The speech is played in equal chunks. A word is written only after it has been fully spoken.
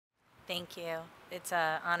Thank you. It's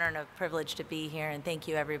an honor and a privilege to be here, and thank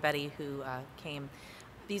you everybody who came.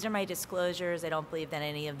 These are my disclosures. I don't believe that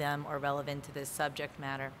any of them are relevant to this subject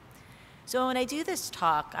matter. So when I do this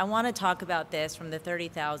talk, I want to talk about this from the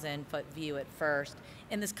 30,000-foot view at first,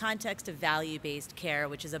 in this context of value-based care,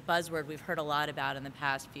 which is a buzzword we've heard a lot about in the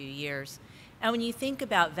past few years. And when you think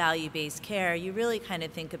about value-based care, you really kind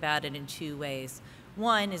of think about it in two ways.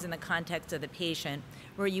 One is in the context of the patient,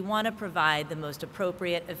 where you want to provide the most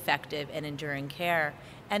appropriate, effective, and enduring care.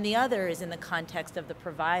 And the other is in the context of the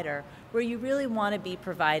provider, where you really want to be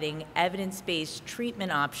providing evidence-based treatment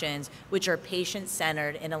options which are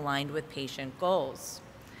patient-centered and aligned with patient goals.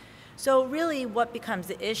 So really what becomes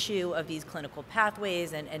the issue of these clinical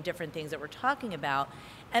pathways and different things that we're talking about,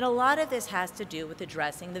 and a lot of this has to do with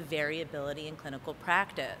addressing the variability in clinical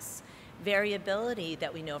practice. Variability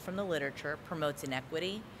that we know from the literature promotes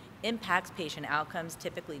inequity, impacts patient outcomes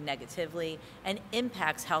typically negatively, and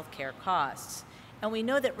impacts healthcare costs. And we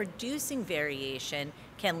know that reducing variation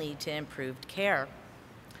can lead to improved care.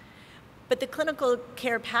 But the clinical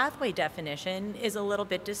care pathway definition is a little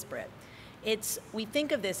bit disparate. We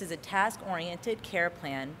think of this as a task-oriented care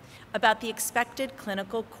plan about the expected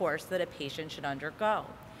clinical course that a patient should undergo.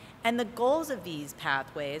 And the goals of these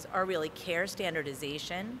pathways are really care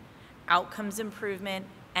standardization, outcomes improvement,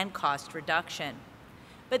 and cost reduction.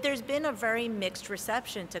 But there's been a very mixed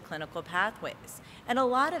reception to clinical pathways, and a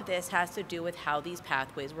lot of this has to do with how these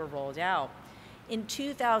pathways were rolled out. In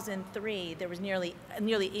 2003, there was nearly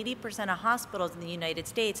 80% of hospitals in the United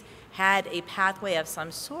States had a pathway of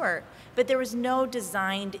some sort, but there was no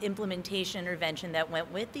designed implementation intervention that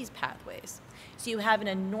went with these pathways. So you have an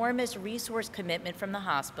enormous resource commitment from the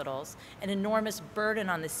hospitals, an enormous burden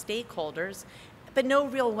on the stakeholders, but no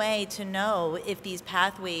real way to know if these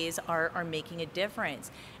pathways are making a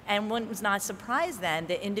difference. And one was not surprised then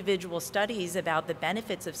that individual studies about the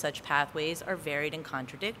benefits of such pathways are varied and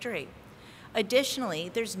contradictory.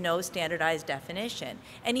 Additionally, there's no standardized definition.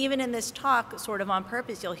 And even in this talk, sort of on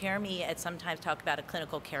purpose, you'll hear me at sometimes talk about a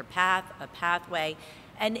clinical care path, a pathway,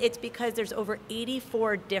 and it's because there's over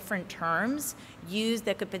 84 different terms used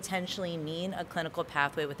that could potentially mean a clinical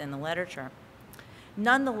pathway within the literature.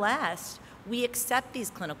 Nonetheless, we accept these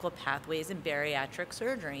clinical pathways in bariatric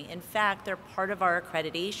surgery. In fact, they're part of our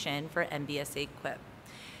accreditation for MBS AQUIP.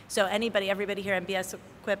 So everybody here MBS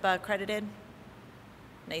AQUIP accredited?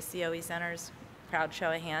 Nice COE centers, proud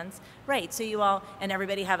show of hands. Right, so you all and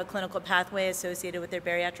everybody have a clinical pathway associated with their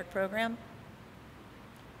bariatric program?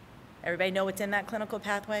 Everybody know what's in that clinical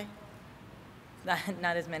pathway?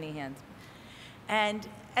 Not as many hands. And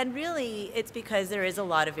really, it's because there is a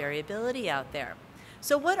lot of variability out there.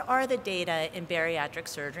 So what are the data in bariatric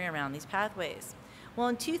surgery around these pathways? Well,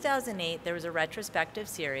 in 2008, there was a retrospective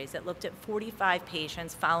series that looked at 45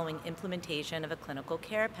 patients following implementation of a clinical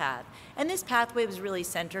care path. And this pathway was really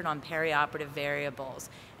centered on perioperative variables.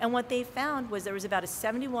 And what they found was there was about a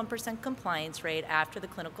 71% compliance rate after the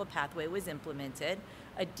clinical pathway was implemented,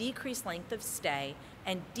 a decreased length of stay,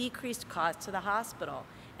 and decreased cost to the hospital.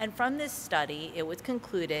 And from this study, it was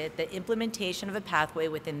concluded that implementation of a pathway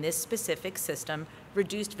within this specific system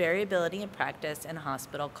reduced variability in practice and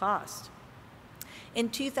hospital cost. In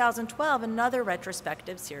 2012, another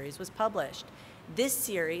retrospective series was published. This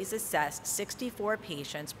series assessed 64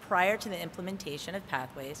 patients prior to the implementation of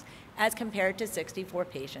pathways as compared to 64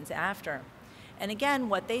 patients after. And again,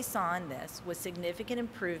 what they saw in this was significant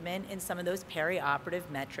improvement in some of those perioperative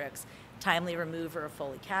metrics: timely removal of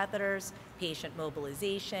Foley catheters, patient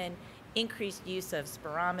mobilization, increased use of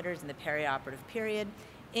spirometers in the perioperative period,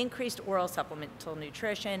 increased oral supplemental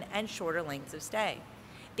nutrition, and shorter lengths of stay.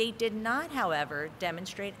 They did not, however,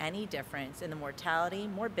 demonstrate any difference in the mortality,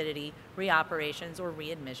 morbidity, reoperations, or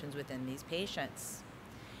readmissions within these patients.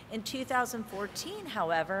 In 2014,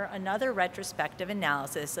 however, another retrospective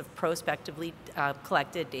analysis of prospectively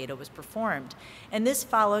collected data was performed, and this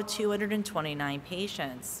followed 229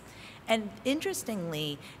 patients. And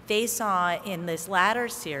interestingly, they saw in this latter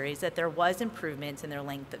series that there was improvements in their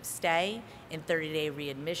length of stay, in 30-day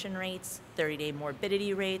readmission rates, 30-day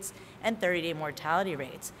morbidity rates, and 30-day mortality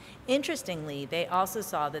rates. Interestingly, they also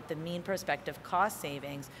saw that the mean prospective cost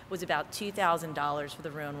savings was about $2,000 for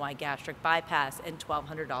the Roux-en-Y gastric bypass and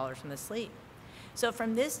 $1,200 from the sleeve. So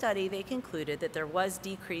from this study, they concluded that there was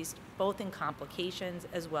decrease both in complications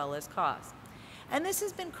as well as cost. And this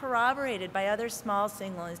has been corroborated by other small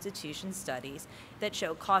single institution studies that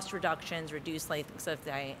show cost reductions, reduced lengths of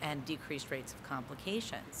stay, and decreased rates of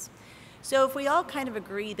complications. So if we all kind of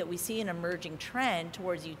agree that we see an emerging trend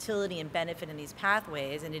towards utility and benefit in these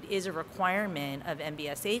pathways, and it is a requirement of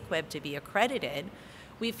MBS AQUIP to be accredited,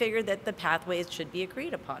 we figured that the pathways should be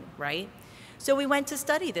agreed upon, right? So we went to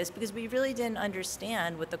study this because we really didn't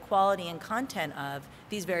understand what the quality and content of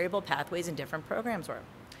these variable pathways in different programs were.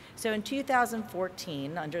 So in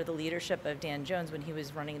 2014, under the leadership of Dan Jones, when he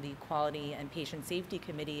was running the Quality and Patient Safety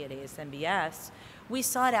Committee at ASMBS, we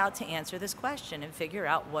sought out to answer this question and figure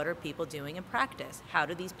out what are people doing in practice? How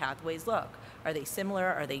do these pathways look? Are they similar?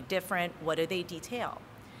 Are they different? What do they detail?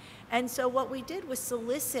 And so what we did was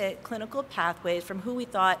solicit clinical pathways from who we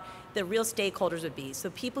thought the real stakeholders would be. So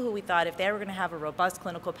people who we thought if they were going to have a robust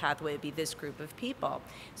clinical pathway, it would be this group of people.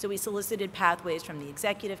 So we solicited pathways from the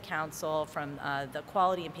Executive Council, from the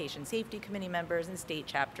Quality and Patient Safety Committee members and state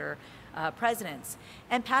chapter presidents.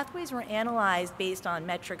 And pathways were analyzed based on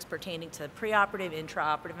metrics pertaining to preoperative,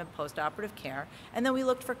 intraoperative, and postoperative care. And then we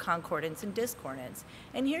looked for concordance and discordance.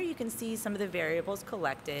 And here you can see some of the variables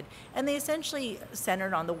collected. And they essentially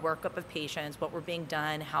centered on the workup of patients, what were being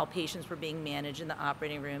done, how patients were being managed in the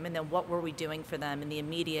operating room, and then what were we doing for them in the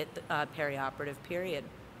immediate perioperative period.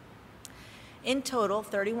 In total,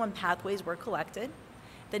 31 pathways were collected.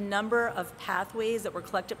 The number of pathways that were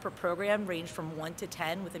collected per program ranged from 1 to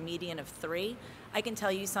 10 with a median of 3. I can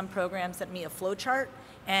tell you some programs sent me a flow chart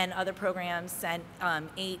and other programs sent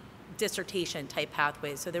 8 dissertation type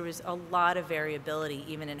pathways. So there was a lot of variability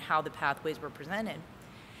even in how the pathways were presented.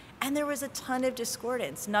 And there was a ton of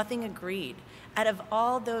discordance, nothing agreed. Out of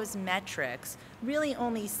all those metrics, really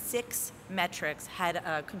only 6 metrics had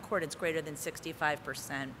a concordance greater than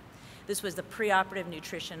 65%. This was the preoperative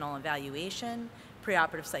nutritional evaluation,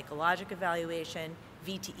 preoperative psychologic evaluation,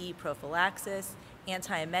 VTE prophylaxis,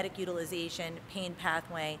 antiemetic utilization, pain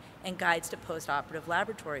pathway, and guides to postoperative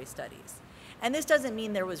laboratory studies. And this doesn't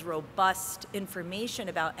mean there was robust information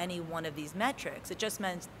about any one of these metrics. It just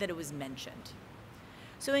meant that it was mentioned.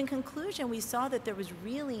 So in conclusion, we saw that there was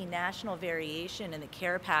really national variation in the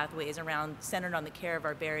care pathways centered on the care of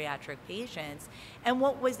our bariatric patients. And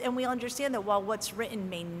we understand that while what's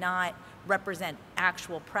written may not represent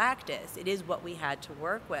actual practice, it is what we had to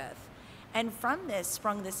work with. And from this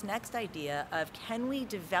sprung this next idea of, can we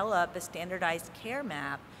develop a standardized care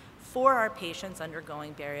map for our patients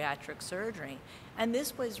undergoing bariatric surgery? And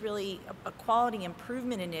this was really a quality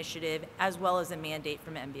improvement initiative as well as a mandate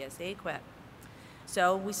from MBS-AQIP.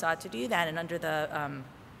 So we sought to do that, and under the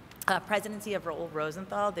presidency of Raul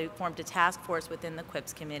Rosenthal, they formed a task force within the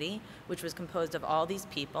QIPS committee, which was composed of all these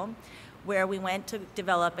people, where we went to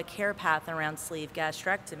develop a care path around sleeve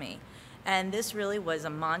gastrectomy. And this really was a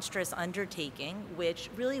monstrous undertaking, which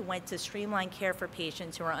really went to streamline care for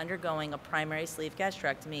patients who are undergoing a primary sleeve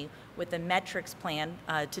gastrectomy with a metrics plan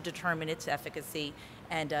to determine its efficacy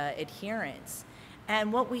and adherence.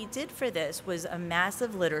 And what we did for this was a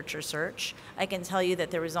massive literature search. I can tell you that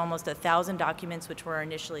there was almost 1,000 documents which were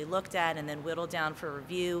initially looked at and then whittled down for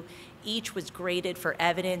review. Each was graded for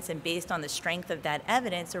evidence, and based on the strength of that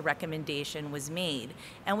evidence, a recommendation was made.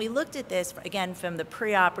 And we looked at this, again, from the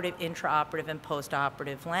preoperative, intraoperative, and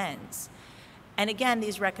postoperative lens. And again,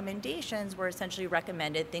 these recommendations were essentially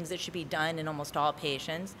recommended things that should be done in almost all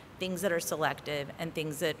patients, things that are selective, and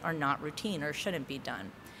things that are not routine or shouldn't be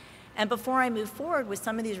done. And before I move forward with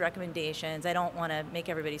some of these recommendations, I don't want to make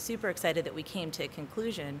everybody super excited that we came to a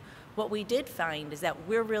conclusion. What we did find is that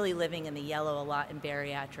we're really living in the yellow a lot in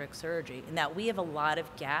bariatric surgery, and that we have a lot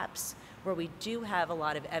of gaps where we do have a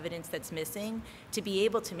lot of evidence that's missing to be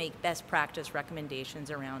able to make best practice recommendations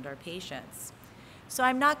around our patients. So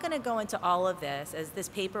I'm not going to go into all of this, as this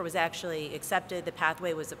paper was actually accepted, the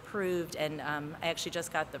pathway was approved, and I actually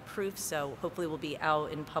just got the proof, so hopefully we'll be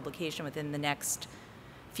out in publication within the next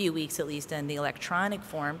few weeks, at least in the electronic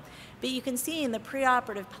form. But you can see in the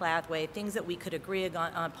preoperative pathway, things that we could agree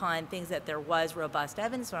upon, things that there was robust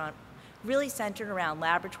evidence on, really centered around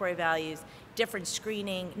laboratory values, different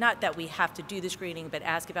screening, not that we have to do the screening, but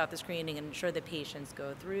ask about the screening and ensure that patients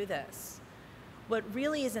go through this. What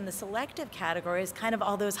really is in the selective category is kind of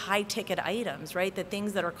all those high-ticket items, right? The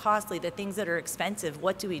things that are costly, the things that are expensive.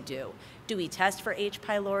 What do we do? Do we test for H.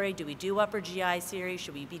 pylori? Do we do upper GI series?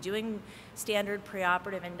 Should we be doing standard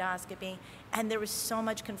preoperative endoscopy? And there was so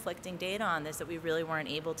much conflicting data on this that we really weren't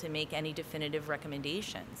able to make any definitive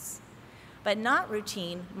recommendations. But not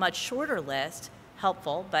routine, much shorter list,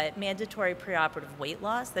 helpful, but mandatory preoperative weight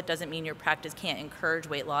loss. That doesn't mean your practice can't encourage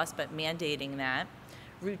weight loss, but mandating that.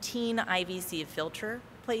 Routine IVC filter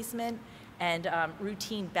placement, and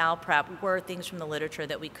routine bowel prep were things from the literature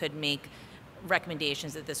that we could make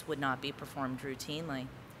recommendations that this would not be performed routinely.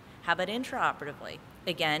 How about intraoperatively?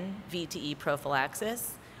 Again, VTE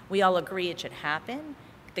prophylaxis. We all agree it should happen.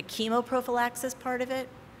 The chemoprophylaxis part of it,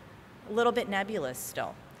 a little bit nebulous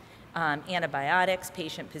still. Antibiotics,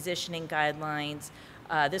 patient positioning guidelines,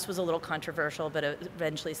 This was a little controversial, but it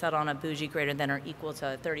eventually settled on a bougie greater than or equal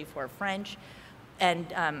to 34 French.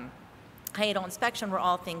 And hiatal inspection were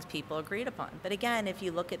all things people agreed upon. But again, if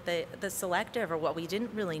you look at the selective, or what we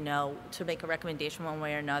didn't really know to make a recommendation one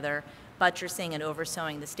way or another, buttressing and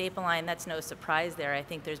oversewing the staple line, that's no surprise there. I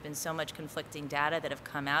think there's been so much conflicting data that have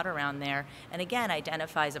come out around there, and again,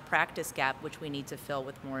 identifies a practice gap which we need to fill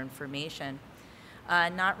with more information.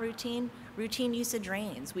 Not routine use of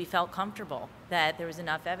drains. We felt comfortable that there was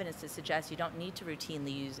enough evidence to suggest you don't need to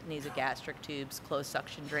routinely use nasogastric tubes, closed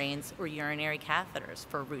suction drains, or urinary catheters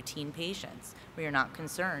for routine patients where you're not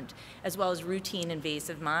concerned, as well as routine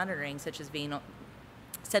invasive monitoring such as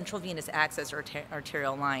central venous access or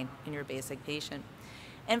arterial line in your basic patient.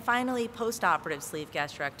 And finally, post-operative sleeve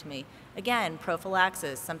gastrectomy. Again,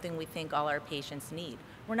 prophylaxis, something we think all our patients need.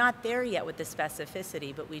 We're not there yet with the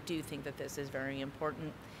specificity, but we do think that this is very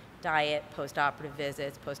important. Diet, post-operative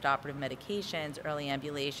visits, post-operative medications, early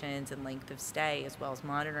ambulations, and length of stay, as well as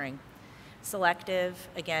monitoring. Selective,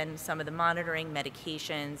 again, some of the monitoring,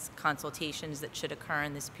 medications, consultations that should occur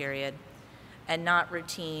in this period. And not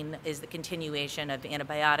routine is the continuation of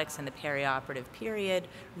antibiotics in the perioperative period,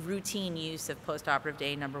 routine use of postoperative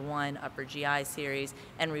day number 1, upper GI series,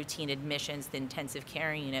 and routine admissions to the intensive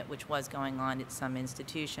care unit, which was going on at some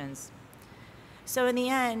institutions. So in the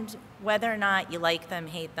end, whether or not you like them,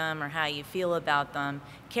 hate them, or how you feel about them,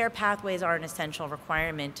 care pathways are an essential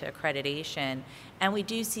requirement to accreditation, and we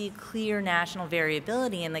do see clear national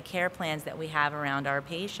variability in the care plans that we have around our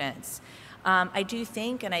patients. I do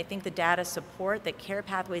think, and I think the data support, that care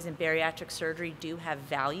pathways in bariatric surgery do have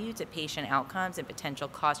value to patient outcomes and potential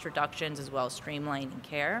cost reductions, as well as streamlining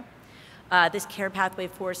care. This care pathway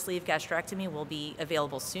for sleeve gastrectomy will be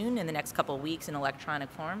available soon in the next couple of weeks in electronic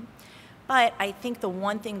form. But I think the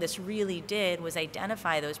one thing this really did was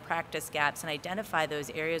identify those practice gaps and identify those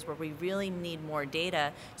areas where we really need more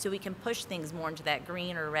data so we can push things more into that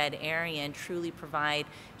green or red area and truly provide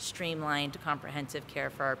streamlined, comprehensive care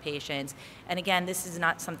for our patients. And again, this is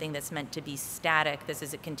not something that's meant to be static. This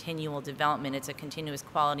is a continual development. It's a continuous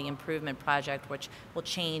quality improvement project which will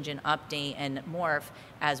change and update and morph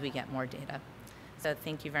as we get more data. So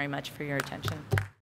thank you very much for your attention.